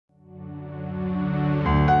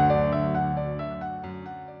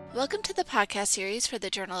Welcome to the podcast series for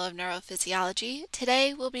the Journal of Neurophysiology.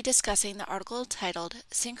 Today we'll be discussing the article titled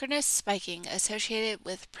Synchronous Spiking Associated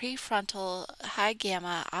with Prefrontal High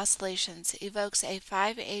Gamma Oscillations Evokes a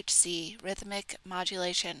 5-Hz rhythmic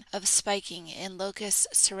modulation of spiking in locus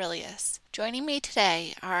coeruleus. Joining me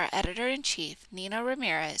today are Editor-in-Chief Nino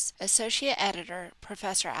Ramirez, Associate Editor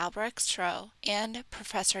Professor Albrecht Stroh, and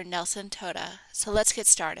Professor Nelson Toda. So let's get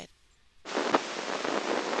started.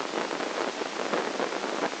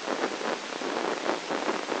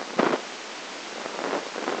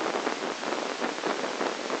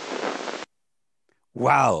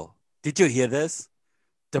 Wow. Did you hear this?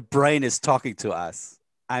 The brain is talking to us.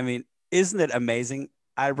 I mean, isn't it amazing,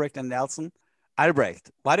 Albrecht and Nelson? Albrecht,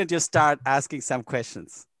 why don't you start asking some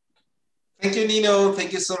questions? Thank you, Nino.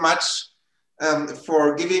 Thank you so much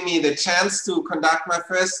for giving me the chance to conduct my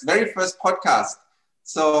very first podcast.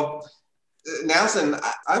 So, Nelson,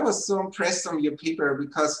 I was so impressed on your paper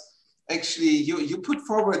because actually you put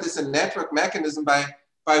forward this network mechanism by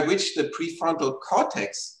which the prefrontal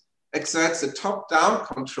cortex exerts a top-down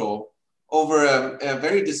control over a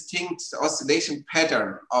very distinct oscillation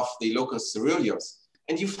pattern of the locus coeruleus.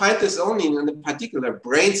 And you find this only in a particular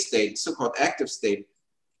brain state, so-called active state.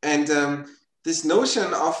 And this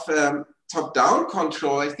notion of top-down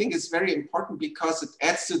control, I think, is very important because it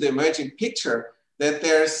adds to the emerging picture that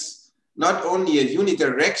there's not only a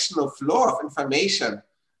unidirectional flow of information,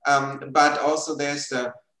 but also there's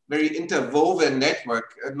a very interwoven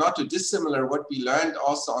network, not too dissimilar what we learned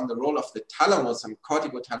also on the role of the thalamus and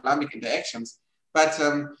corticothalamic interactions. But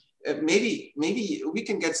maybe we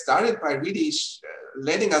can get started by really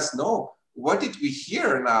letting us know what did we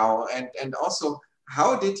hear now, and also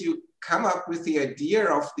how did you come up with the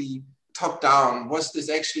idea of the top-down? Was this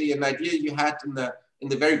actually an idea you had in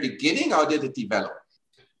the very beginning, or did it develop?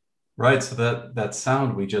 Right. So that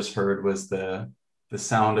sound we just heard was the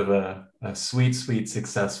sound of a sweet,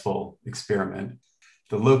 successful experiment.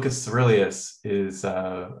 The locus coeruleus is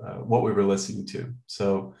what we were listening to.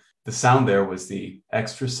 So the sound there was the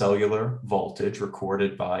extracellular voltage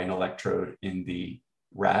recorded by an electrode in the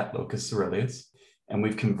rat locus coeruleus. And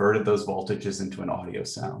we've converted those voltages into an audio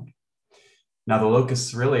sound. Now, the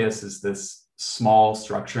locus coeruleus is this small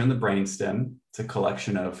structure in the brainstem. It's a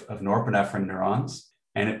collection of norepinephrine neurons,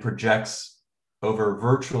 and it projects over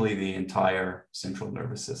virtually the entire central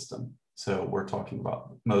nervous system. So we're talking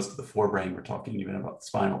about most of the forebrain, we're talking even about the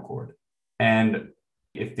spinal cord. And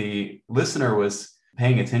if the listener was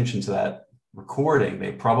paying attention to that recording,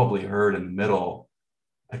 they probably heard in the middle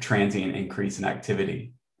a transient increase in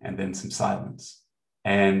activity and then some silence.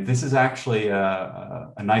 And this is actually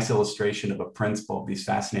a nice illustration of a principle of these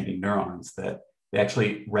fascinating neurons that they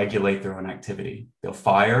actually regulate their own activity. They'll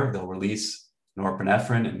fire, they'll release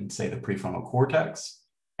norepinephrine and say the prefrontal cortex,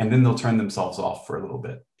 and then they'll turn themselves off for a little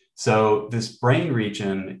bit. So this brain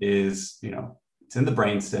region is, it's in the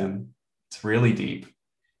brainstem, it's really deep,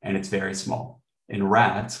 and it's very small. In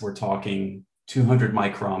rats, we're talking 200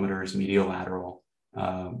 micrometers mediolateral.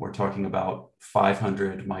 We're talking about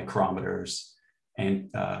 500 micrometers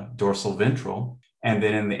and dorsal ventral. And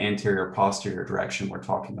then in the anterior posterior direction, we're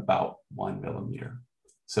talking about 1 millimeter.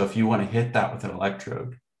 So if you want to hit that with an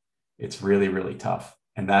electrode, it's really, really tough.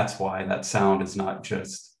 And that's why that sound is not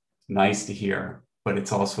just nice to hear, but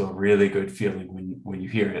it's also a really good feeling when you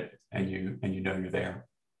hear it and you know you're there.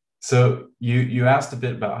 So you asked a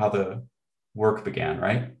bit about how the work began,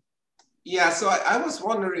 right? Yeah, so I was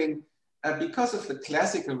wondering, because of the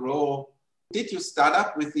classical role, did you start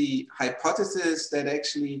up with the hypothesis that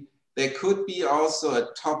actually there could be also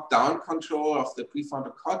a top-down control of the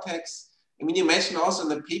prefrontal cortex? I mean, you mentioned also in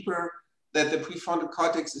the paper that the prefrontal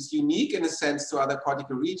cortex is unique in a sense to other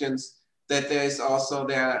cortical regions, that there is also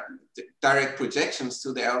their direct projections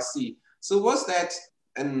to the LC. So was that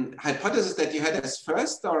a hypothesis that you had as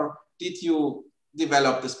first, or did you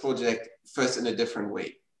develop this project first in a different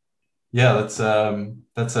way? Yeah, that's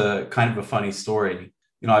a kind of a funny story.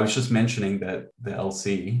 I was just mentioning that the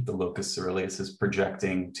LC, the locus coeruleus, is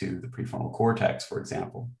projecting to the prefrontal cortex, for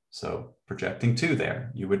example. So projecting to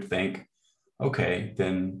there, you would think, okay,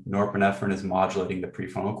 then norepinephrine is modulating the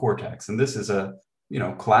prefrontal cortex. And this is a,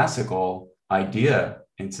 classical idea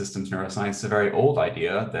in systems neuroscience. It's a very old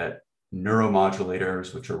idea that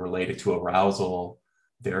neuromodulators, which are related to arousal,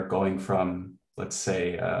 they're going from, let's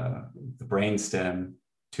say, the brainstem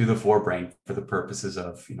to the forebrain for the purposes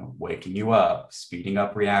of, waking you up, speeding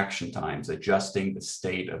up reaction times, adjusting the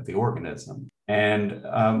state of the organism. And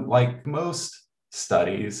like most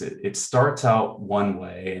studies, it starts out one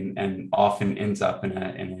way and often ends up in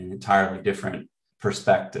an entirely different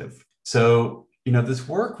perspective. So, this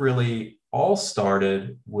work really all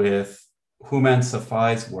started with Human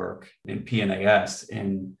Safai's work in PNAS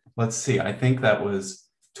in, let's see, I think that was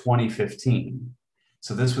 2015.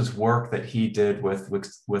 So this was work that he did with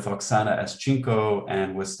Oksana Eschenko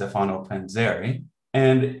and with Stefano Panzeri.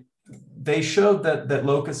 And they showed that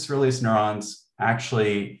locus coeruleus neurons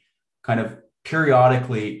actually kind of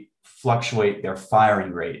periodically fluctuate their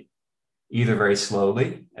firing rate, either very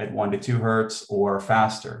slowly at 1 to 2 hertz or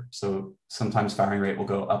faster. So sometimes firing rate will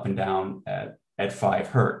go up and down at 5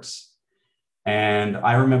 hertz. And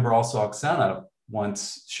I remember also Oksana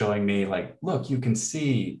once showing me, like, look, you can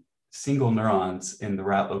see single neurons in the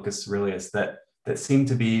rat locus coeruleus that seem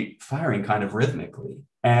to be firing kind of rhythmically.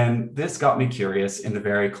 And this got me curious in the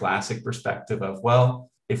very classic perspective of, well,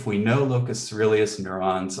 if we know locus coeruleus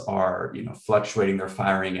neurons are, fluctuating their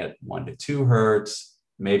firing at 1 to 2 hertz,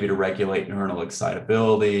 maybe to regulate neuronal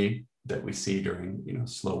excitability that we see during,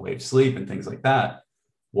 slow wave sleep and things like that,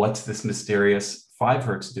 what's this mysterious 5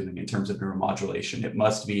 hertz doing in terms of neuromodulation? It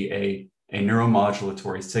must be a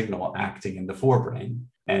neuromodulatory signal acting in the forebrain.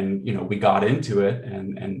 And, we got into it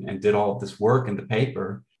and did all of this work in the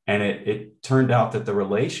paper. And it turned out that the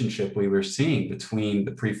relationship we were seeing between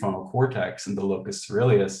the prefrontal cortex and the locus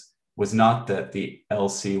coeruleus was not that the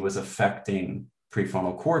LC was affecting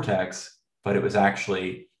prefrontal cortex, but it was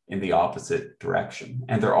actually in the opposite direction.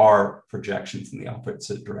 And there are projections in the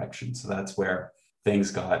opposite direction. So that's where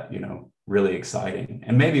things got, really exciting.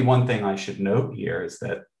 And maybe one thing I should note here is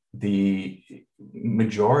that the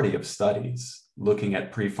majority of studies looking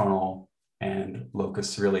at prefrontal and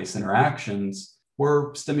locus coeruleus interactions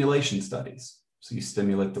were stimulation studies. So you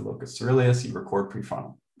stimulate the locus coeruleus, you record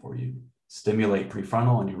prefrontal, or you stimulate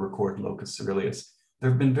prefrontal and you record locus coeruleus. There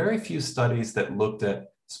have been very few studies that looked at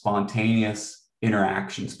spontaneous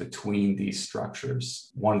interactions between these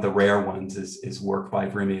structures. One of the rare ones is work by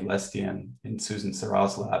Vrimi Lestian in Susan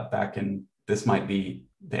Serra's lab back in, this might be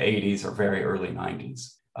the 80s or very early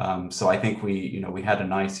 90s. So I think we had a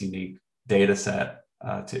nice, unique data set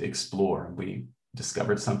to explore. We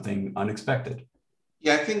discovered something unexpected.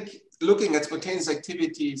 Yeah, I think looking at spontaneous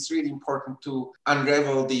activity is really important to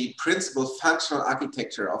unravel the principal functional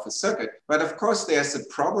architecture of a circuit. But of course, there's a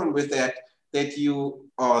problem with that you,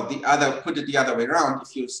 or put it the other way around,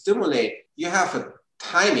 if you stimulate, you have a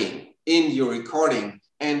timing in your recording.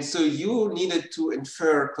 And so you needed to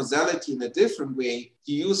infer causality in a different way.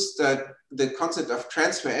 You used the concept of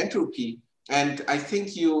transfer entropy. And I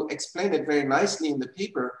think you explained it very nicely in the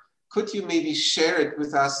paper. Could you maybe share it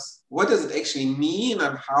with us? What does it actually mean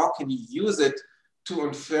and how can you use it to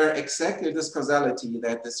infer exactly this causality,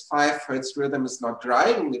 that this 5 hertz rhythm is not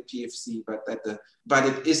driving the PFC, but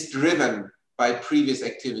it is driven by previous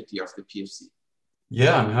activity of the PFC?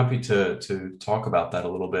 Yeah, I'm happy to talk about that a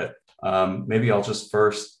little bit. Maybe I'll just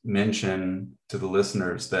first mention to the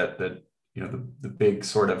listeners that the big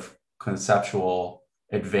sort of conceptual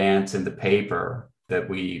advance in the paper that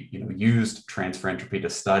we used transfer entropy to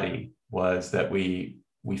study was that we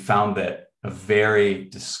found that a very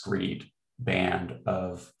discrete band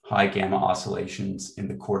of high gamma oscillations in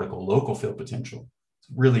the cortical local field potential,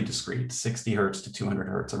 really discrete, 60 hertz to 200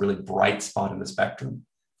 hertz, a really bright spot in the spectrum,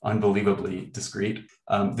 unbelievably discrete.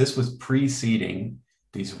 This was preceding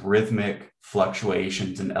these rhythmic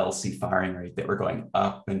fluctuations in LC firing rate that were going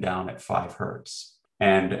up and down at 5 hertz.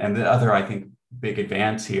 And the other, I think, big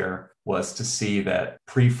advance here was to see that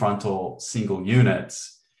prefrontal single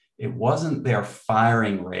units, it wasn't their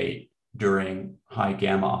firing rate during high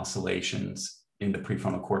gamma oscillations in the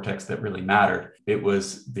prefrontal cortex that really mattered. It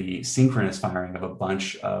was the synchronous firing of a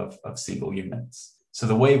bunch of single units. So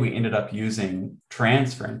the way we ended up using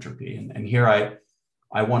transfer entropy, and here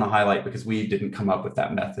I want to highlight, because we didn't come up with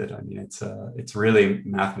that method. I mean, it's really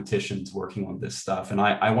mathematicians working on this stuff. And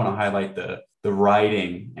I want to highlight the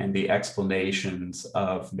writing and the explanations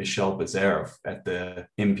of Michel Bezerve at the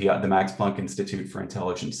MPI, the Max Planck Institute for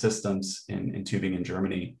Intelligent Systems in Tübingen,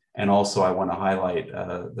 Germany. And also I want to highlight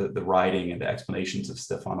the writing and the explanations of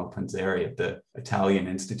Stefano Panzeri at the Italian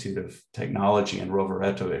Institute of Technology in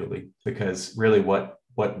Rovereto, Italy, because really what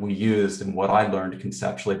we used and what I learned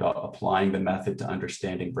conceptually about applying the method to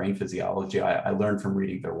understanding brain physiology, I learned from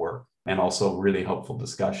reading their work and also really helpful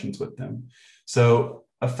discussions with them. So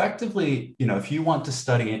effectively, if you want to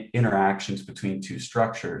study interactions between two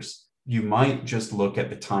structures, you might just look at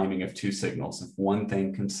the timing of two signals. If one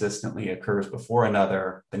thing consistently occurs before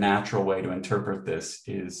another, the natural way to interpret this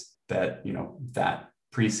is that, that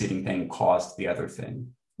preceding thing caused the other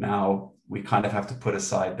thing. Now, we kind of have to put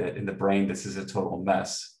aside that in the brain, this is a total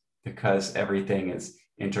mess because everything is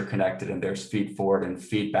interconnected and there's feed forward and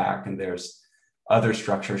feedback, and there's other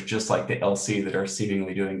structures just like the LC that are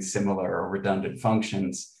seemingly doing similar or redundant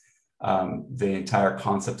functions. the entire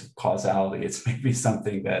concept of causality. It's maybe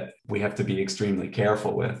something that we have to be extremely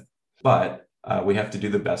careful with, but we have to do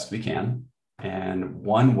the best we can. And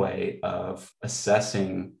one way of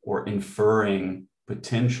assessing or inferring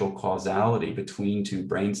potential causality between two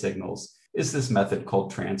brain signals is this method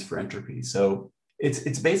called transfer entropy. So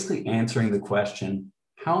it's basically answering the question,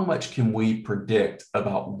 how much can we predict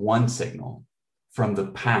about one signal from the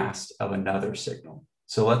past of another signal?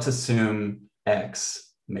 So let's assume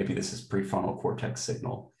X, maybe this is prefrontal cortex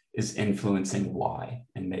signal, is influencing Y,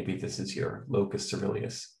 and maybe this is your locus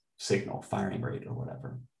coeruleus signal, firing rate or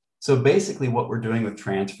whatever. So basically what we're doing with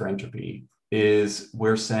transfer entropy is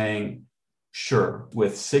we're saying, sure,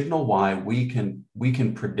 with signal Y, we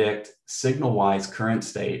can predict signal Y's current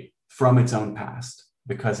state from its own past,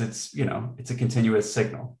 because it's a continuous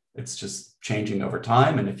signal. It's just changing over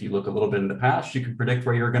time. And if you look a little bit in the past, you can predict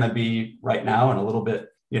where you're going to be right now and a little bit,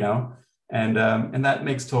 and that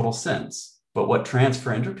makes total sense. But what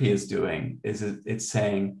transfer entropy is doing is it's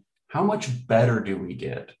saying, how much better do we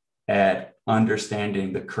get at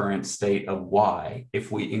understanding the current state of Y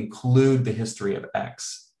if we include the history of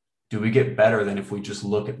X? Do we get better than if we just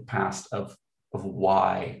look at the past of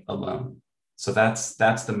Y alone? So that's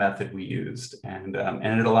the method we used, and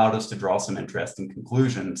it allowed us to draw some interesting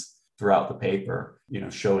conclusions throughout the paper,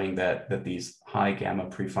 showing that these high gamma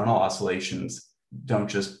prefrontal oscillations don't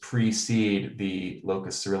just precede the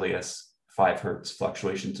locus coeruleus 5 Hz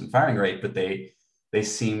fluctuations in firing rate, but they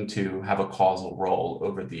seem to have a causal role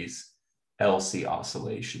over these LC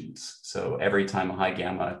oscillations. So every time a high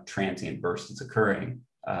gamma transient burst is occurring,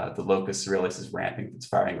 the locus coeruleus is ramping its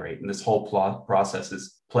firing rate. And this whole process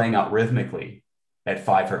is playing out rhythmically at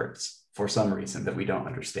 5 Hz for some reason that we don't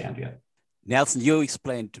understand yet. Nelson, you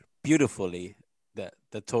explained beautifully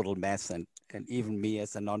the total mass, and even me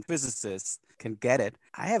as a non-physicist can get it.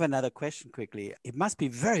 I have another question quickly. It must be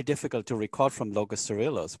very difficult to record from locus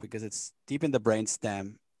coeruleus because it's deep in the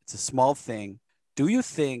brainstem. It's a small thing. Do you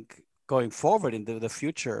think going forward into the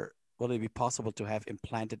future, will it be possible to have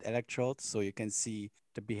implanted electrodes so you can see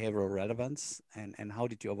the behavioral relevance? And how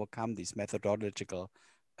did you overcome these methodological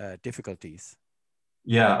difficulties?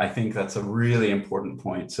 Yeah, I think that's a really important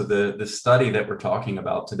point. So the study that we're talking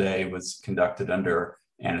about today was conducted under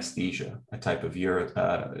anesthesia, a type of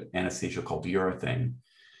anesthesia called urethane.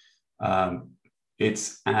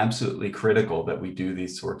 It's absolutely critical that we do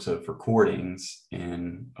these sorts of recordings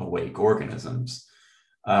in awake organisms.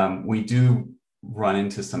 We do run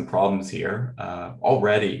into some problems here.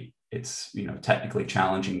 Already, it's technically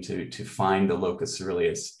challenging to find the locus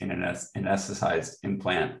coeruleus in an anesthetized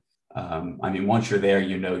implant. Once you're there,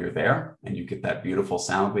 you're there, and you get that beautiful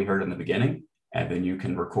sound we heard in the beginning, and then you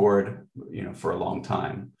can record, for a long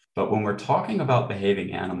time. But when we're talking about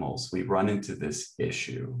behaving animals, we run into this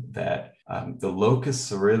issue that the locus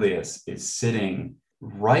coeruleus is sitting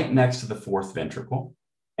right next to the fourth ventricle,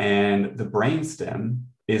 and the brainstem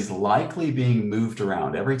is likely being moved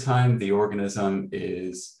around every time the organism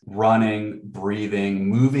is running, breathing,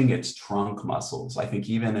 moving its trunk muscles. I think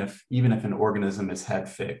even if an organism is head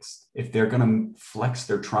fixed, if they're going to flex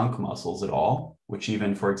their trunk muscles at all, which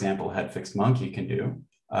even, for example, a head fixed monkey can do,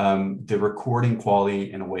 the recording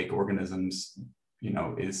quality in awake organisms,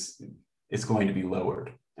 is going to be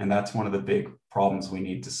lowered. And that's one of the big problems we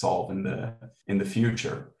need to solve in the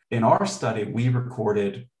future. In our study, we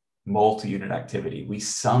recorded multi-unit activity. We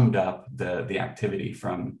summed up the activity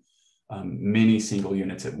from many single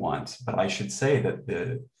units at once. But I should say that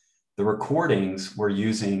the recordings were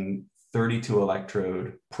using 32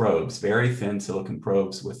 electrode probes, very thin silicon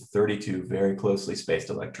probes with 32 very closely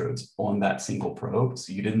spaced electrodes on that single probe.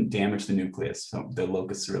 So you didn't damage the nucleus, the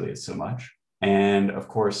locus coeruleus, so much. And of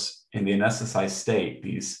course, in the anesthetized state,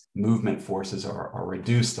 these movement forces are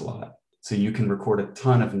reduced a lot. So you can record a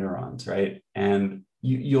ton of neurons, right? And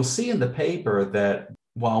you'll see in the paper that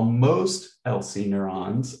while most LC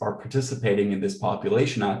neurons are participating in this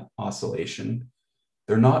population oscillation,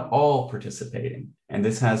 they're not all participating. And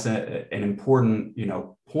this has an important,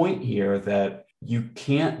 point here, that you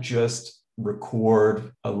can't just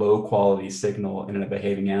record a low quality signal in a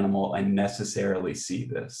behaving animal and necessarily see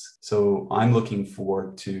this. So I'm looking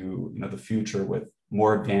forward to, the future with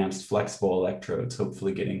more advanced flexible electrodes,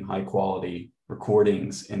 hopefully getting high quality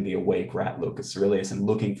recordings in the awake rat locus coeruleus and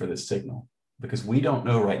looking for this signal, because we don't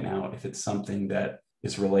know right now if it's something that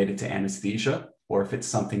is related to anesthesia or if it's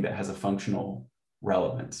something that has a functional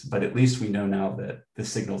relevance. But at least we know now that the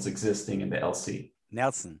signal's existing in the LC.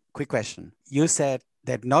 Nelson, quick question. You said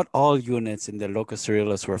that not all units in the locus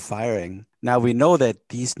coeruleus were firing. Now we know that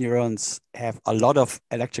these neurons have a lot of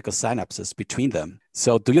electrical synapses between them.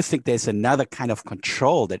 So do you think there's another kind of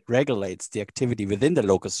control that regulates the activity within the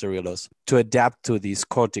locus coeruleus to adapt to these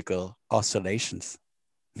cortical oscillations?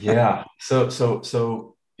 Yeah.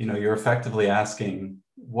 So you're effectively asking,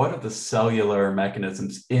 what are the cellular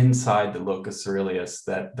mechanisms inside the locus coeruleus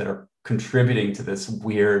that are contributing to this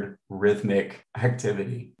weird rhythmic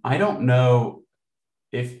activity? I don't know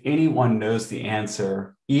if anyone knows the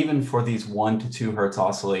answer, even for these 1 to 2 hertz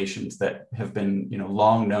oscillations that have been,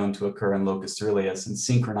 long known to occur in locus coeruleus and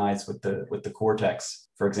synchronize with the cortex,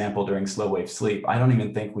 for example, during slow wave sleep. I don't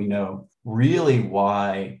even think we know really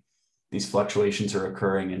why these fluctuations are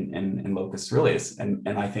occurring in locus coeruleus.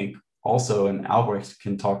 And I think also, and Albrecht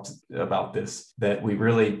can talk about this, that we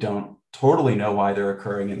really don't totally know why they're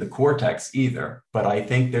occurring in the cortex either. But I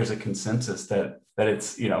think there's a consensus that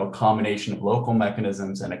it's, a combination of local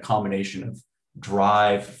mechanisms and a combination of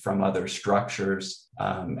drive from other structures.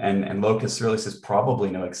 And locus coeruleus is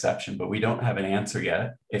probably no exception, but we don't have an answer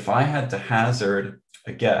yet. If I had to hazard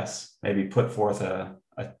a guess, maybe put forth a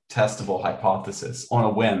testable hypothesis on a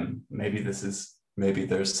whim, maybe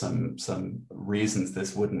there's some reasons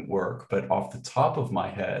this wouldn't work, but off the top of my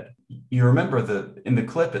head, you remember in the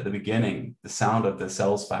clip at the beginning, the sound of the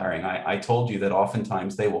cells firing. I told you that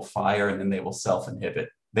oftentimes they will fire and then they will self-inhibit.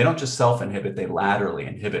 They don't just self-inhibit, they laterally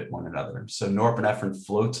inhibit one another. So norepinephrine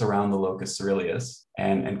floats around the locus coeruleus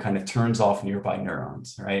and kind of turns off nearby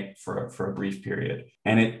neurons, right, for a brief period.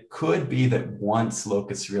 And it could be that once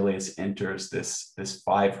locus coeruleus enters this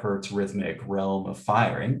 5 hertz rhythmic realm of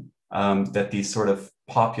firing, that these sort of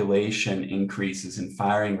population increases in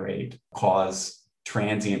firing rate cause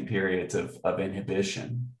transient periods of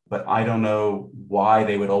inhibition. But I don't know why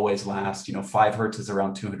they would always last, 5 hertz is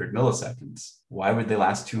around 200 milliseconds. Why would they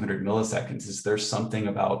last 200 milliseconds? Is there something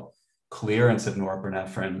about clearance of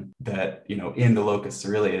norepinephrine that, in the locus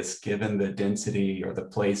coeruleus, given the density or the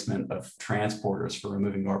placement of transporters for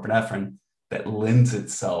removing norepinephrine, that lends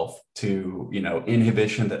itself to,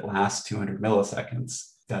 inhibition that lasts 200 milliseconds?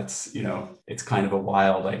 That's, it's kind of a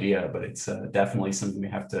wild idea, but it's definitely something we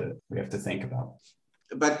have to think about.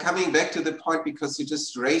 But coming back to the point, because you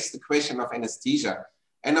just raised the question of anesthesia,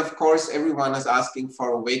 and of course, everyone is asking for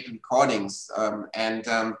awake recordings.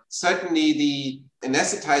 Certainly the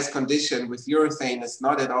anesthetized condition with urethane is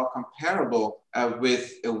not at all comparable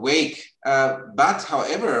with awake. But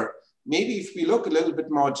however, maybe if we look a little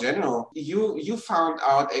bit more general, you found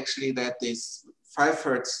out actually that this 5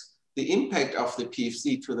 hertz, the impact of the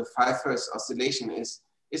PFC to the 5 hertz oscillation is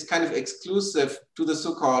kind of exclusive to the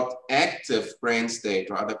so-called active brain state,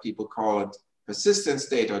 or other people call it persistent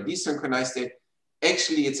state or desynchronized state.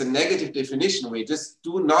 Actually, it's a negative definition. We just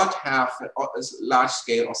do not have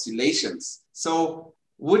large-scale oscillations. So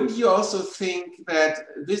wouldn't you also think that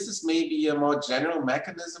this is maybe a more general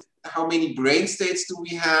mechanism? How many brain states do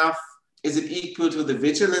we have? Is it equal to the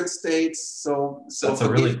vigilant states? So that's a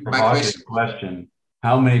really provocative question.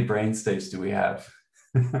 How many brain states do we have?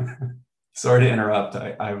 Sorry to interrupt.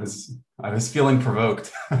 I was feeling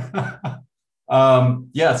provoked.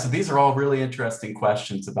 So these are all really interesting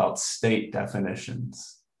questions about state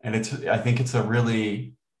definitions. And I think it's a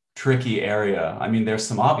really tricky area. I mean, there's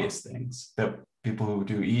some obvious things that people who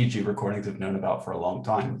do EEG recordings have known about for a long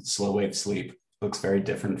time. Slow wave sleep looks very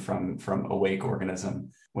different from awake organism.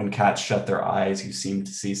 When cats shut their eyes, you seem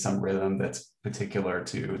to see some rhythm that's particular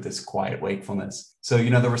to this quiet wakefulness. So,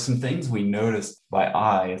 there were some things we noticed by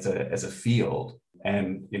eye as a field.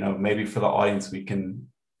 And, maybe for the audience, we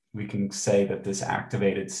can say that this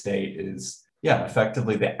activated state is,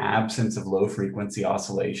 effectively the absence of low frequency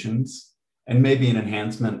oscillations and maybe an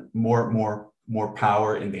enhancement, more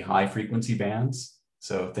power in the high frequency bands.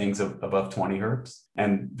 So things above 20 hertz.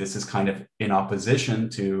 And this is kind of in opposition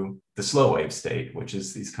to the slow wave state, which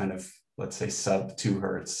is these kind of, let's say, sub 2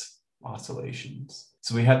 hertz oscillations.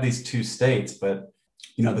 So we have these two states, but,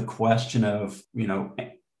 the question of,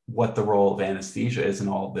 what the role of anesthesia is in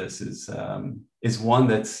all of this is one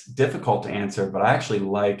that's difficult to answer, but I actually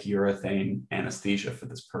like urethane anesthesia for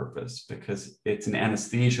this purpose, because it's an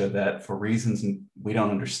anesthesia that, for reasons we don't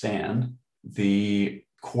understand, the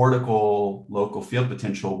cortical local field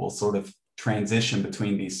potential will sort of transition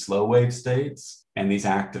between these slow wave states and these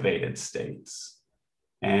activated states.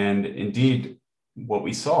 And indeed, what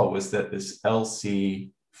we saw was that this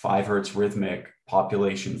LC 5 hertz rhythmic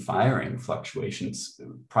population firing fluctuations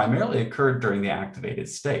primarily occurred during the activated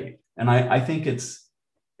state. And I think it's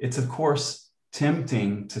of course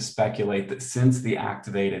tempting to speculate that since the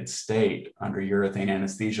activated state under urethane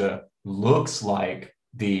anesthesia looks like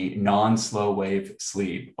the non-slow wave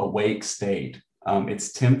sleep awake state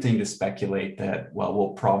it's tempting to speculate that, well,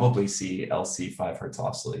 we'll probably see LC 5 Hz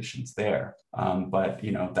oscillations there. But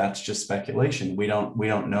that's just speculation. We don't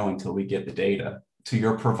know until we get the data. To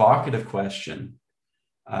your provocative question,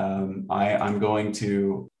 I'm going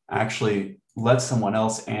to actually let someone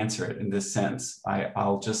else answer it in this sense.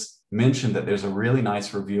 I'll just mention that there's a really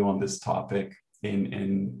nice review on this topic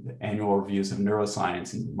in the annual reviews of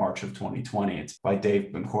neuroscience in March of 2020. It's by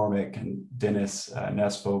Dave McCormick and Dennis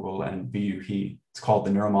Nesvogel and Bu He. It's called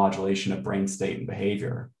The Neuromodulation of Brain State and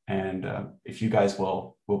Behavior. And if you guys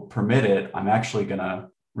will permit it, I'm actually going to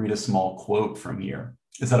read a small quote from here.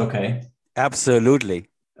 Is that okay? Absolutely.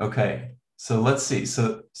 Okay. So let's see.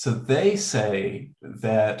 So they say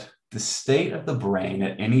that the state of the brain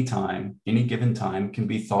at any time, any given time, can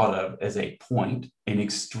be thought of as a point in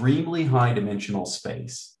extremely high dimensional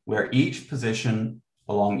space, where each position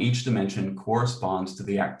along each dimension corresponds to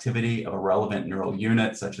the activity of a relevant neural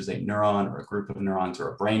unit, such as a neuron or a group of neurons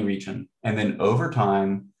or a brain region. And then over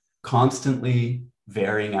time, constantly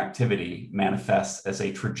varying activity manifests as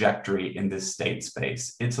a trajectory in this state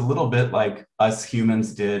space. It's a little bit like us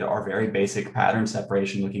humans did our very basic pattern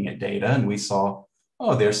separation looking at data, and we saw,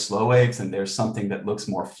 oh, there's slow waves and there's something that looks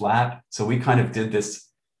more flat. So we kind of did this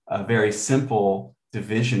very simple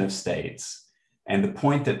division of states. And the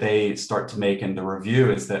point that they start to make in the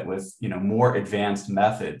review is that with more advanced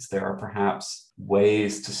methods, there are perhaps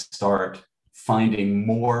ways to start finding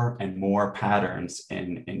more and more patterns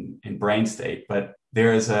in brain state. But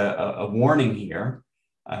there is a warning here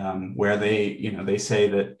where they say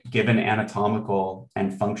that given anatomical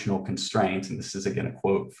and functional constraints, and this is again a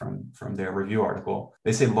quote from their review article,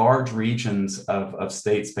 they say large regions of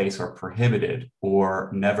state space are prohibited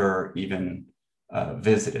or never even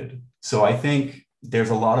visited. So I think there's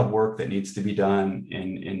a lot of work that needs to be done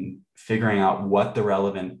in figuring out what the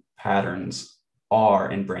relevant patterns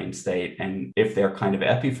are in brain state and if they're kind of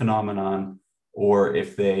epiphenomenon or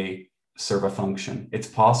if they serve a function. It's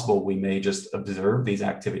possible we may just observe these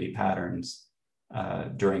activity patterns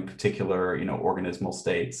during particular, organismal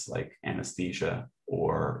states like anesthesia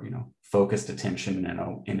or, focused attention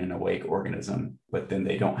in an awake organism, but then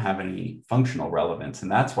they don't have any functional relevance.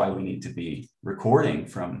 And that's why we need to be recording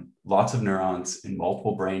from lots of neurons in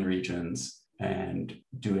multiple brain regions and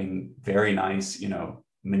doing very nice,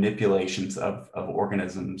 manipulations of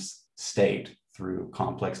organisms' state through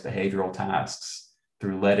complex behavioral tasks,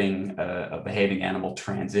 through letting a behaving animal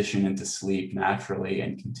transition into sleep naturally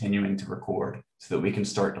and continuing to record so that we can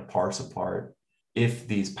start to parse apart if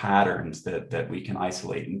these patterns that we can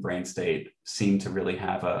isolate in brain state seem to really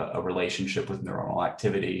have a relationship with neuronal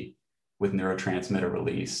activity, with neurotransmitter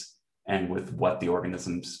release, and with what the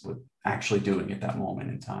organisms were actually doing at that moment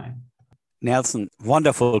in time. Nelson,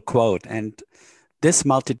 wonderful quote. And this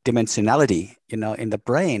multidimensionality, in the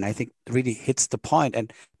brain, I think really hits the point,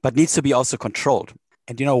 but needs to be also controlled.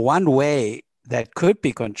 And, one way that could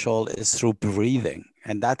be controlled is through breathing.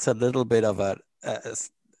 And that's a little bit of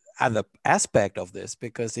other aspect of this,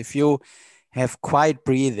 because if you have quiet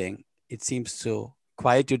breathing, it seems to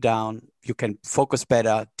quiet you down. You can focus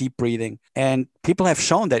better, deep breathing. And people have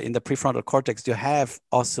shown that in the prefrontal cortex, you have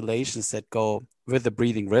oscillations that go with the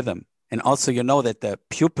breathing rhythm. And also, that the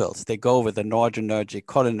pupils, they go with the noradrenergic,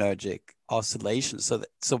 cholinergic oscillations.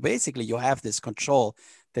 So basically, you have this control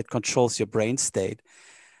that controls your brain state.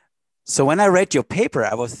 So when I read your paper,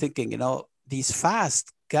 I was thinking, these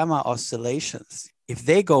fast gamma oscillations, if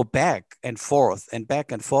they go back and forth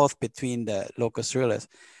between the locus coeruleus,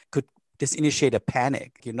 could this initiate a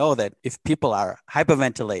panic? That if people are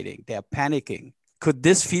hyperventilating, they're panicking. Could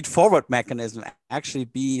this feed-forward mechanism actually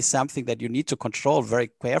be something that you need to control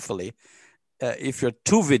very carefully if you're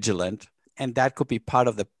too vigilant? And that could be part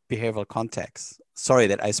of the behavioral context. Sorry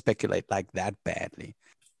that I speculate like that badly.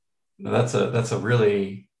 No, that's a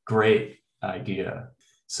really great idea.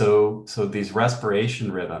 So these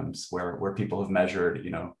respiration rhythms where people have measured,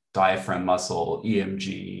 diaphragm muscle,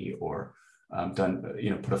 EMG, or done,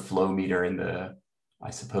 put a flow meter in the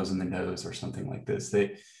nose or something like this.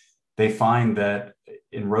 They find that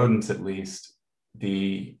in rodents, at least,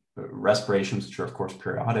 the respirations, which are of course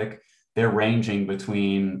periodic, they're ranging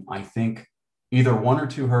between, I think, either 1 or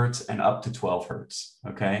 2 hertz and up to 12 hertz.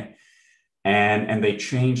 Okay. And they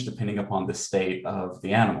change depending upon the state of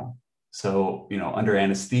the animal. So, under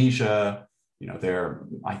anesthesia, they're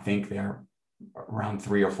around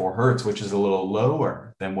 3 or 4 hertz, which is a little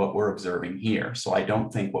lower than what we're observing here. So I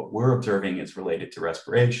don't think what we're observing is related to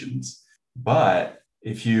respirations. But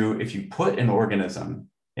if you put an organism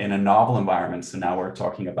in a novel environment, so now we're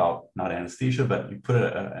talking about not anesthesia, but you put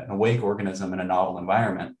an awake organism in a novel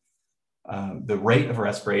environment, the rate of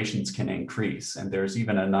respirations can increase. And there's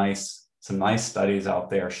even a nice some nice studies out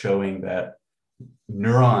there showing that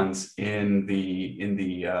neurons in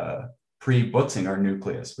the pre-Butzinger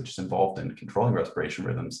nucleus, which is involved in controlling respiration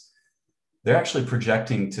rhythms, they're actually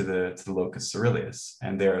projecting to the locus coeruleus,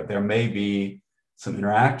 and there may be some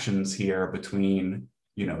interactions here between,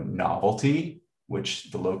 you know, novelty,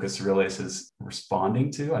 which the locus coeruleus is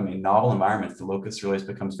responding to. I mean, novel environments, the locus coeruleus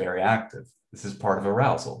becomes very active. This is part of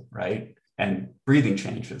arousal, right? And breathing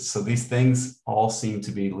changes. So these things all seem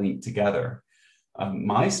to be linked together.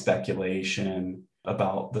 My speculation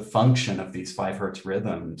about the function of these 5 Hz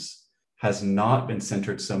rhythms has not been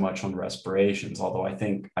centered so much on respirations, although I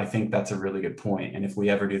think that's a really good point. And if we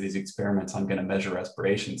ever do these experiments, I'm going to measure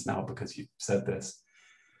respirations now because you said this.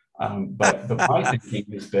 But my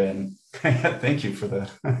thinking has been, thank you for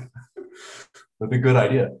the good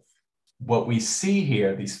idea. What we see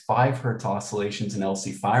here, these 5 Hz oscillations in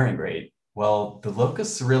LC firing rate, well, the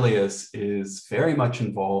locus coeruleus is very much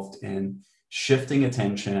involved in shifting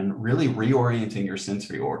attention, really reorienting your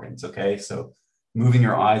sensory organs, okay? So moving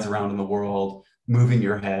your eyes around in the world, moving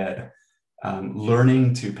your head,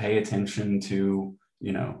 learning to pay attention to,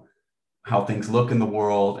 you know, how things look in the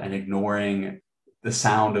world and ignoring the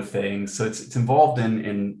sound of things. So it's involved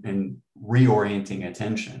in reorienting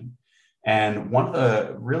attention. And one of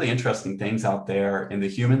the really interesting things out there in the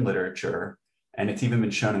human literature, and it's even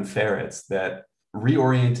been shown in ferrets, that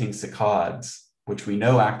reorienting saccades, which we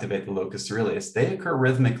know activate the locus coeruleus, they occur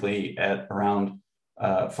rhythmically at around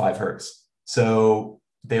 5 Hertz. So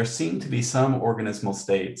there seem to be some organismal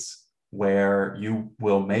states where you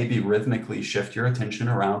will maybe rhythmically shift your attention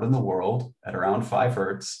around in the world at around 5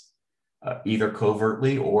 Hertz, either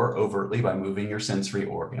covertly or overtly by moving your sensory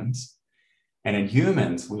organs. And in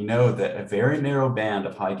humans, we know that a very narrow band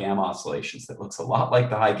of high gamma oscillations that looks a lot like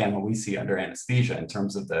the high gamma we see under anesthesia in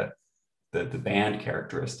terms of the band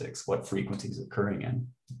characteristics, what frequencies occurring in.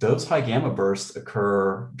 Those high gamma bursts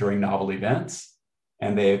occur during novel events,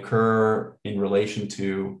 and they occur in relation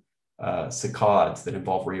to saccades that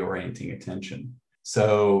involve reorienting attention.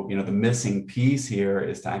 So, you know, the missing piece here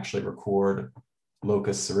is to actually record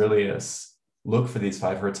locus coeruleus, look for these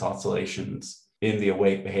 5 Hertz oscillations in the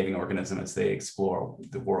awake behaving organism as they explore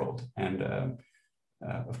the world. And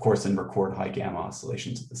of course, then record high gamma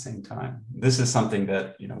oscillations at the same time. This is something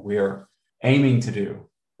that, you know, we are aiming to do.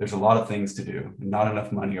 There's a lot of things to do, not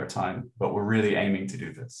enough money or time, but we're really aiming to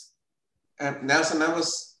do this. Nelson, I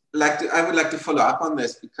would like to follow up on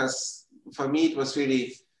this, because for me, it was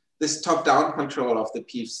really this top-down control of the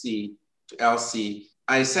PFC to LC.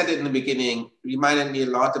 I said it in the beginning, reminded me a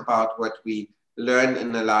lot about what we learned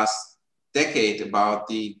in the last decade about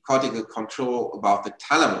the cortical control about the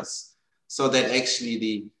thalamus, so that actually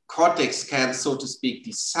the cortex can, so to speak,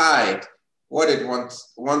 decide what it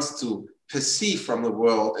wants to perceive from the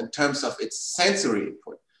world in terms of its sensory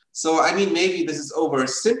input. So, I mean, maybe this is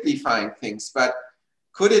oversimplifying things, but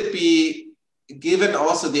could it be, given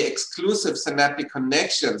also the exclusive synaptic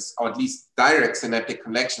connections, or at least direct synaptic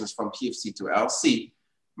connections from PFC to LC,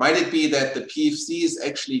 might it be that the PFC is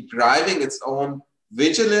actually driving its own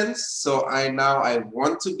vigilance? So I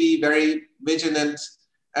want to be very vigilant,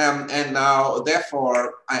 and now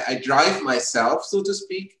therefore I drive myself, so to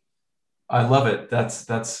speak. I love it.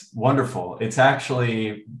 That's wonderful. It's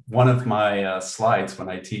actually one of my slides when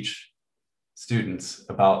I teach students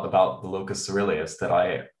about the locus coeruleus, that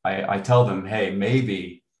I tell them, hey,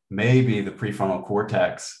 maybe the prefrontal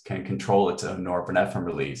cortex can control its own norepinephrine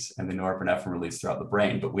release and the norepinephrine release throughout the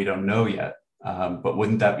brain, but we don't know yet. But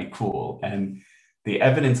wouldn't that be cool? And the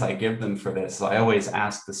evidence I give them for this, I always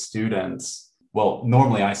ask the students, well,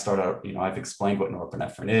 normally I start out, you know, I've explained what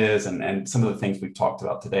norepinephrine is and some of the things we've talked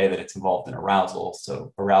about today, that it's involved in arousal.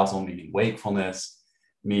 So arousal meaning wakefulness,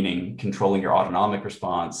 meaning controlling your autonomic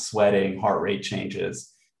response, sweating, heart rate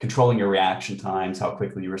changes, controlling your reaction times, how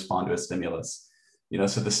quickly you respond to a stimulus. You know,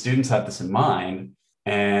 so the students have this in mind,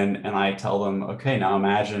 and I tell them, okay, now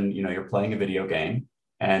imagine, you know, you're playing a video game,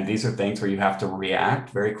 and these are things where you have to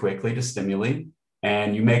react very quickly to stimuli,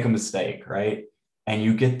 and you make a mistake, right? And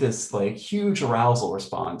you get this like huge arousal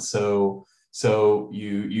response. So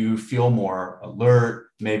you feel more alert,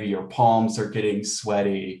 maybe your palms are getting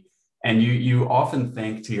sweaty, and you often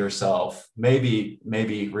think to yourself, maybe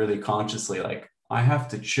really consciously, like, I have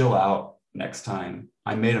to chill out next time.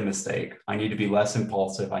 I made a mistake. I need to be less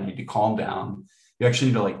impulsive. I need to calm down. You actually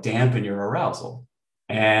need to like dampen your arousal.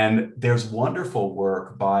 And there's wonderful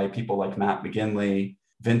work by people like Matt McGinley,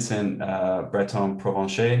 Vincent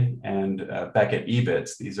Breton-Provencher, and Beckett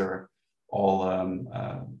Ebitz. These are all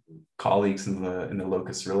colleagues in the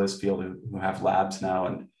locus coeruleus field who have labs now,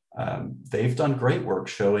 and they've done great work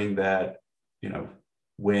showing that, you know,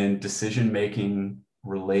 when decision making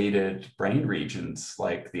related brain regions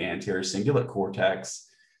like the anterior cingulate cortex,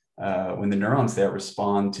 when the neurons there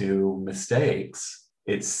respond to mistakes,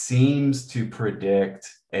 it seems to predict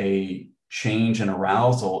a change in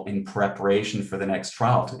arousal in preparation for the next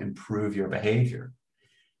trial to improve your behavior.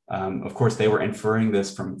 Of course, they were inferring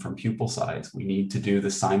this from pupil size. We need to do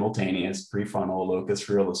the simultaneous prefrontal locus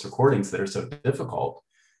coeruleus recordings that are so difficult.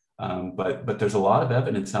 But there's a lot of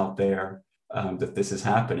evidence out there that this is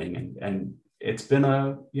happening, and it's been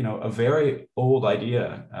a very old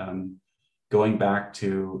idea, going back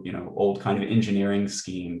to old kind of engineering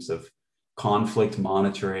schemes of conflict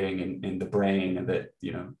monitoring in the brain, and that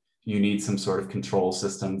you need some sort of control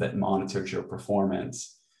system that monitors your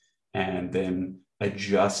performance and then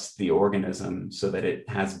adjust the organism so that it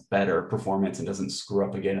has better performance and doesn't screw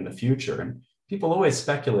up again in the future. And people always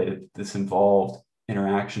speculated that this involved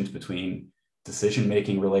interactions between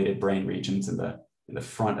decision-making related brain regions in the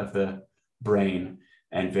front of the brain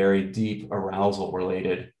and very deep arousal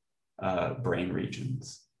related brain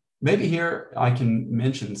regions. Maybe here I can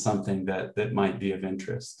mention something that might be of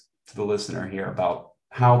interest to the listener here about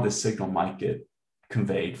how this signal might get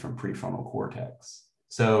conveyed from prefrontal cortex.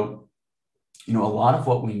 So, a lot of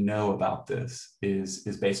what we know about this is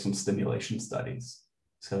based on stimulation studies.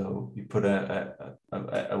 So you put a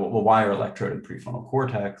wire electrode in prefrontal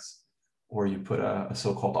cortex, or you put a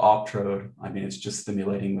so-called optrode. I mean, it's just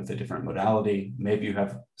stimulating with a different modality. Maybe you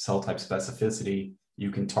have cell type specificity.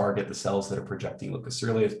 You can target the cells that are projecting locus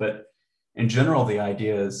coeruleus. But in general, the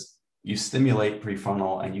idea is you stimulate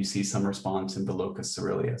prefrontal and you see some response in the locus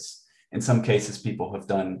coeruleus. In some cases, people have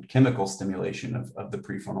done chemical stimulation of the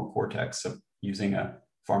prefrontal cortex, so using a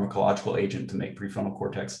pharmacological agent to make prefrontal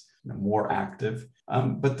cortex more active.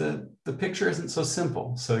 But the picture isn't so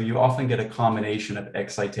simple. So you often get a combination of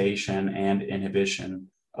excitation and inhibition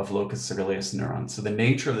of locus coeruleus neurons. So the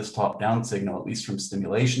nature of this top-down signal, at least from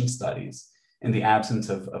stimulation studies, in the absence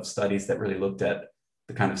of studies that really looked at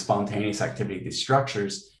the kind of spontaneous activity of these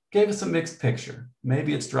structures, gave us a mixed picture.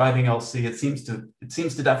 Maybe it's driving LC. It seems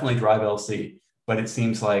to definitely drive LC, but it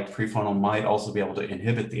seems like prefrontal might also be able to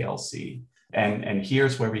inhibit the LC. And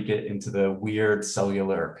here's where we get into the weird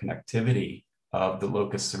cellular connectivity of the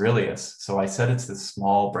locus coeruleus. So I said it's this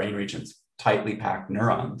small brain region, tightly packed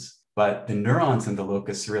neurons, but the neurons in the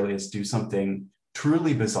locus coeruleus do something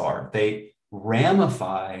truly bizarre. They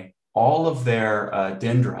ramify all of their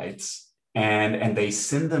dendrites and they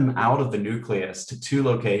send them out of the nucleus to two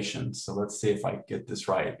locations. So let's see if I get this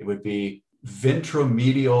right. It would be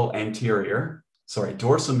dorsomedial anterior,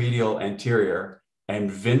 and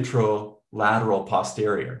ventrolateral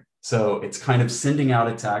posterior. So it's kind of sending out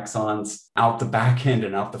its axons out the back end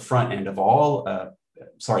and out the front end of all,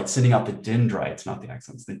 it's sending out the dendrites, not the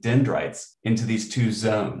axons, the dendrites into these two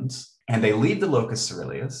zones. And they leave the locus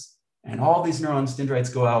coeruleus, and all these neurons, dendrites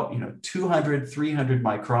go out, 200, 300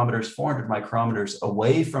 micrometers, 400 micrometers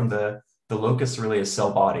away from the locus coeruleus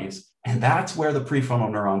cell bodies. And that's where the prefrontal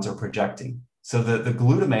neurons are projecting. So the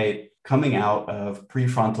glutamate coming out of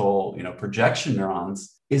prefrontal, projection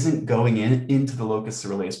neurons isn't going into the locus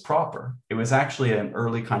coeruleus proper. It was actually an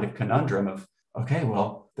early kind of conundrum of, okay,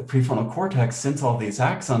 well, the prefrontal cortex sends all these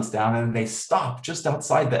axons down and they stop just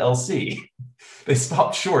outside the LC. They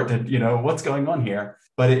stop short and, what's going on here?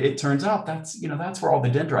 But it turns out that's where all the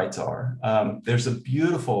dendrites are. There's a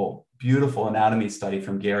beautiful, beautiful anatomy study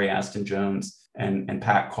from Gary Aston Jones and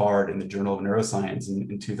Pat Card in the Journal of Neuroscience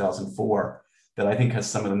in 2004 that I think has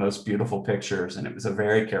some of the most beautiful pictures. And it was a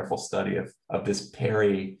very careful study of this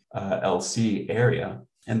peri-LC area.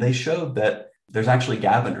 And they showed that there's actually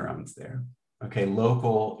GABA neurons there, okay,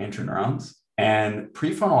 local interneurons. And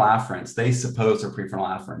prefrontal afferents, they suppose are prefrontal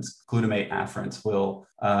afferents, glutamate afferents will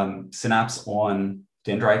synapse on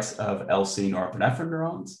dendrites of LC norepinephrine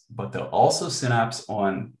neurons, but they'll also synapse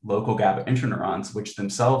on local GABA interneurons, which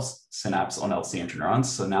themselves synapse on LC interneurons.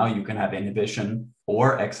 So now you can have inhibition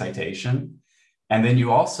or excitation. And then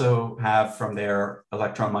you also have, from their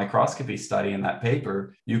electron microscopy study in that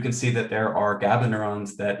paper, you can see that there are GABA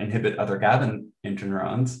neurons that inhibit other GABA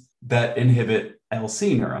interneurons that inhibit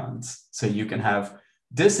LC neurons. So you can have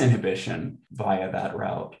disinhibition via that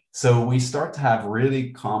route. So we start to have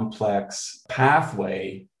really complex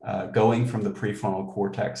pathway going from the prefrontal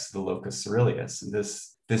cortex to the locus coeruleus. And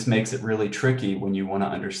this makes it really tricky when you want to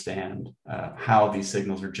understand how these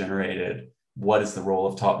signals are generated, what is the role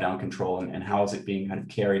of top-down control, and how is it being kind of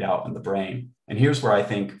carried out in the brain. And here's where I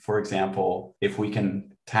think, for example, if we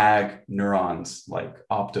can tag neurons like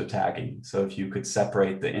optotagging, so if you could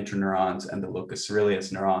separate the interneurons and the locus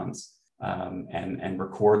coeruleus neurons and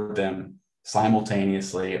record them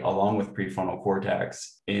simultaneously along with prefrontal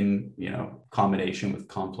cortex in, combination with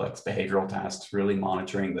complex behavioral tasks, really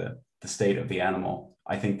monitoring the state of the animal.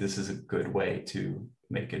 I think this is a good way to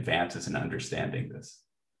make advances in understanding this.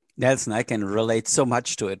 Nelson, I can relate so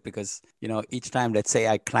much to it because, each time, let's say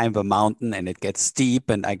I climb a mountain and it gets steep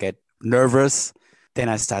and I get nervous, then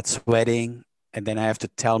I start sweating. And then I have to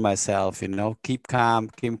tell myself, keep calm,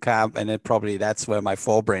 keep calm. And then probably that's where my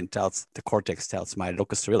forebrain the cortex tells my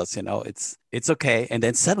locus coeruleus, it's okay. And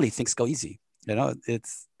then suddenly things go easy.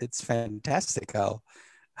 It's fantastic how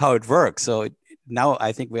it works. So now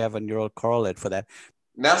I think we have a neural correlate for that.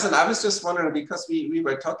 Nelson, I was just wondering, because we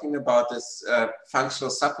were talking about this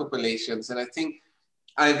functional subpopulations, and I think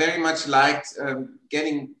I very much liked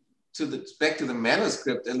getting back to the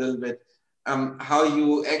manuscript a little bit, how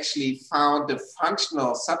you actually found the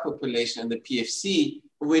functional subpopulation in the PFC,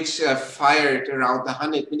 which fired around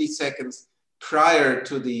 100 milliseconds prior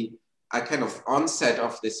to the kind of onset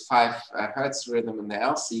of this 5 Hertz rhythm in the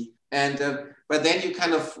LC. And but then you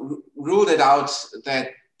kind of ruled it out that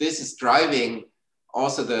this is driving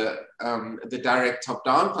also the direct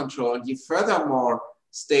top-down control. And you furthermore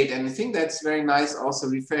state, and I think that's very nice, also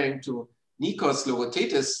referring to Nikos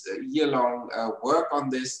Logothetis' year-long work on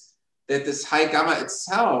this, that this high gamma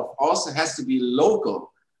itself also has to be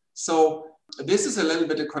local. So this is a little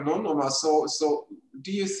bit a conundrum. So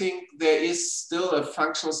do you think there is still a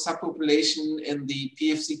functional subpopulation in the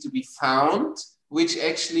PFC to be found, which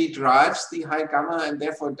actually drives the high gamma and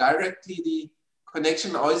therefore directly the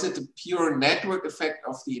connection, or is it a pure network effect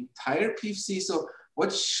of the entire PFC? So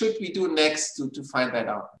what should we do next to find that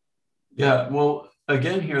out? Yeah, well,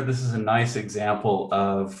 again, here, this is a nice example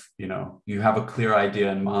of, you have a clear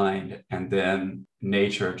idea in mind, and then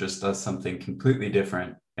nature just does something completely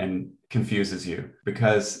different and confuses you.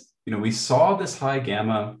 Because, we saw this high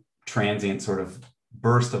gamma transient sort of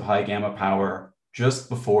burst of high gamma power just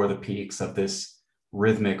before the peaks of this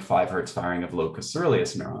rhythmic 5 Hertz firing of locus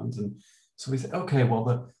coeruleus neurons. And so we said, okay,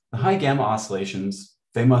 well, the high gamma oscillations,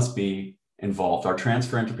 they must be involved. Our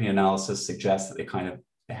transfer entropy analysis suggests that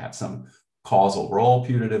they have some causal role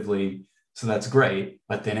putatively. So that's great.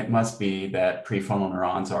 But then it must be that prefrontal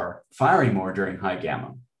neurons are firing more during high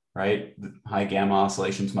gamma, right? The high gamma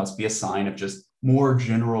oscillations must be a sign of just more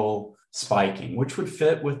general spiking, which would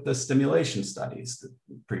fit with the stimulation studies. The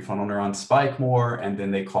prefrontal neurons spike more, and then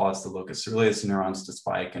they cause the locus coeruleus neurons to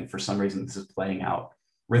spike. And for some reason, this is playing out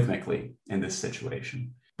rhythmically in this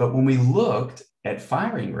situation. But when we looked at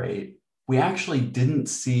firing rate, we actually didn't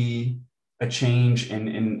see a change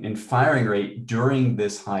in firing rate during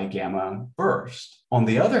this high gamma burst. On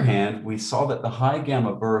the other hand, we saw that the high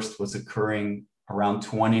gamma burst was occurring around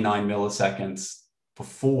 29 milliseconds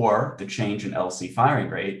before the change in LC firing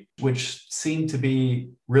rate, which seemed to be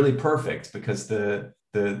really perfect because the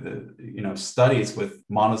studies with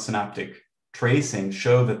monosynaptic tracing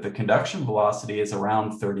show that the conduction velocity is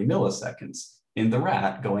around 30 milliseconds in the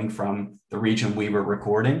rat, going from the region we were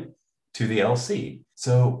recording to the LC.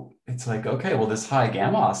 So it's like, okay, well, this high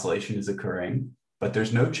gamma oscillation is occurring, but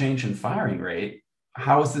there's no change in firing rate.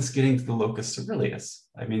 How is this getting to the locus coeruleus?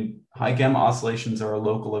 I mean, high gamma oscillations are a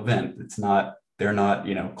local event. They're not,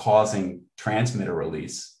 causing transmitter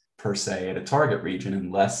release per se at a target region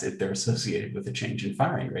unless they're associated with a change in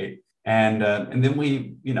firing rate. And then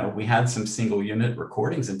we had some single unit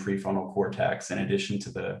recordings in prefrontal cortex in addition to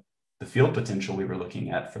the field potential we were looking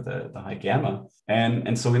at for the high gamma.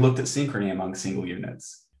 And so we looked at synchrony among single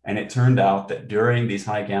units. And it turned out that during these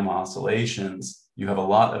high gamma oscillations, you have a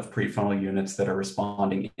lot of prefrontal units that are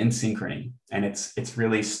responding in synchrony. And it's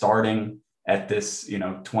really starting at this,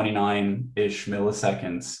 29-ish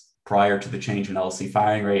milliseconds prior to the change in LC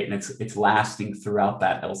firing rate. And it's lasting throughout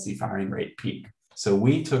that LC firing rate peak. So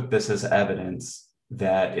we took this as evidence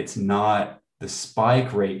that it's not the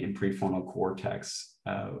spike rate in prefrontal cortex,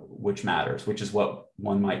 which matters, which is what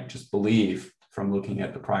one might just believe from looking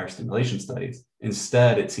at the prior stimulation studies.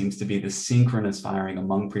 Instead, it seems to be the synchronous firing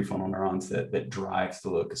among prefrontal neurons that drives the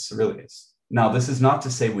locus coeruleus. Now, this is not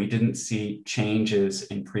to say we didn't see changes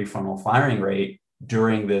in prefrontal firing rate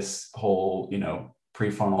during this whole,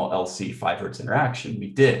 prefrontal LC 5 Hertz interaction.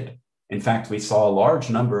 We did. In fact, we saw a large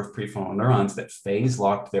number of prefrontal neurons that phase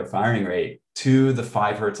locked their firing rate to the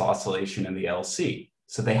 5 Hertz oscillation in the LC.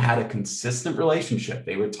 So they had a consistent relationship.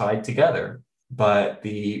 They were tied together, but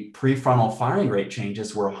the prefrontal firing rate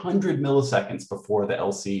changes were 100 milliseconds before the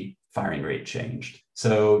LC firing rate changed.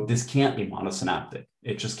 So this can't be monosynaptic.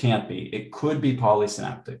 It just can't be. It could be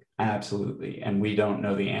polysynaptic, absolutely. And we don't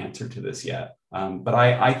know the answer to this yet. But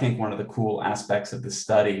I think one of the cool aspects of the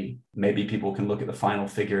study, maybe people can look at the final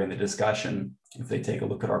figure in the discussion if they take a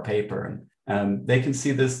look at our paper, and they can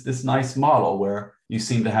see this nice model where you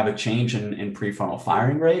seem to have a change in prefrontal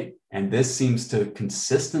firing rate. And this seems to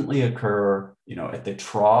consistently occur, at the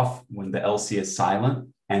trough when the LC is silent.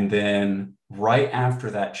 And then right after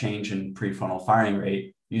that change in prefrontal firing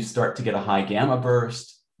rate, you start to get a high gamma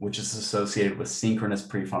burst, which is associated with synchronous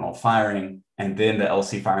prefrontal firing. And then the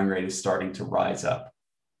LC firing rate is starting to rise up.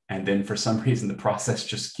 And then for some reason, the process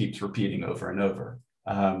just keeps repeating over and over.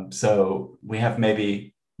 So we have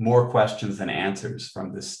maybe more questions than answers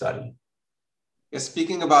from this study. Yeah,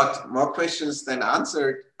 speaking about more questions than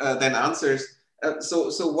answers,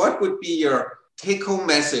 so what would be your take-home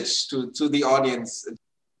message to the audience?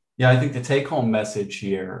 Yeah, I think the take-home message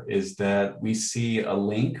here is that we see a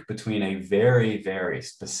link between a very, very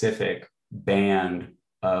specific band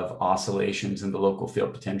of oscillations in the local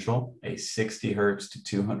field potential, a 60 hertz to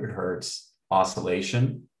 200 hertz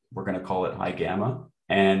oscillation. We're going to call it high gamma.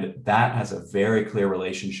 And that has a very clear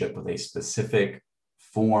relationship with a specific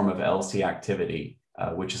form of LC activity,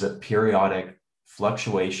 which is a periodic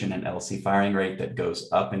fluctuation in LC firing rate that goes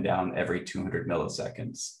up and down every 200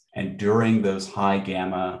 milliseconds. And during those high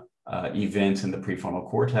gamma events in the prefrontal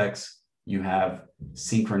cortex, you have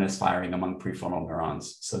synchronous firing among prefrontal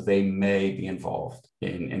neurons. So they may be involved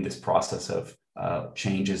in this process of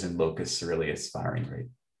changes in locus coeruleus firing rate.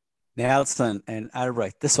 Nelson and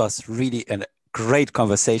Albrecht, this was really a great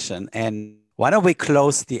conversation. And why don't we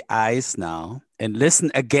close the eyes now and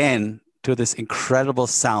listen again to this incredible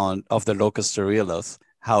sound of the locus coeruleus,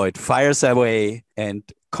 how it fires away and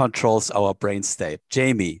controls our brain state.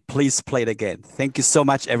 Jamie, please play it again. Thank you so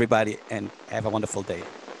much, everybody, and have a wonderful day.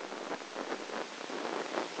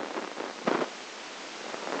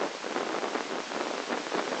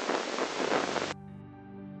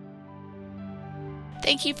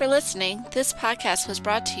 Thank you for listening. This podcast was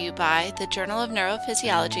brought to you by the Journal of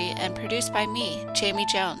Neurophysiology and produced by me, Jamie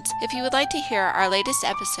Jones. If you would like to hear our latest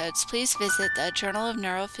episodes, please visit the Journal of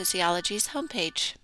Neurophysiology's homepage.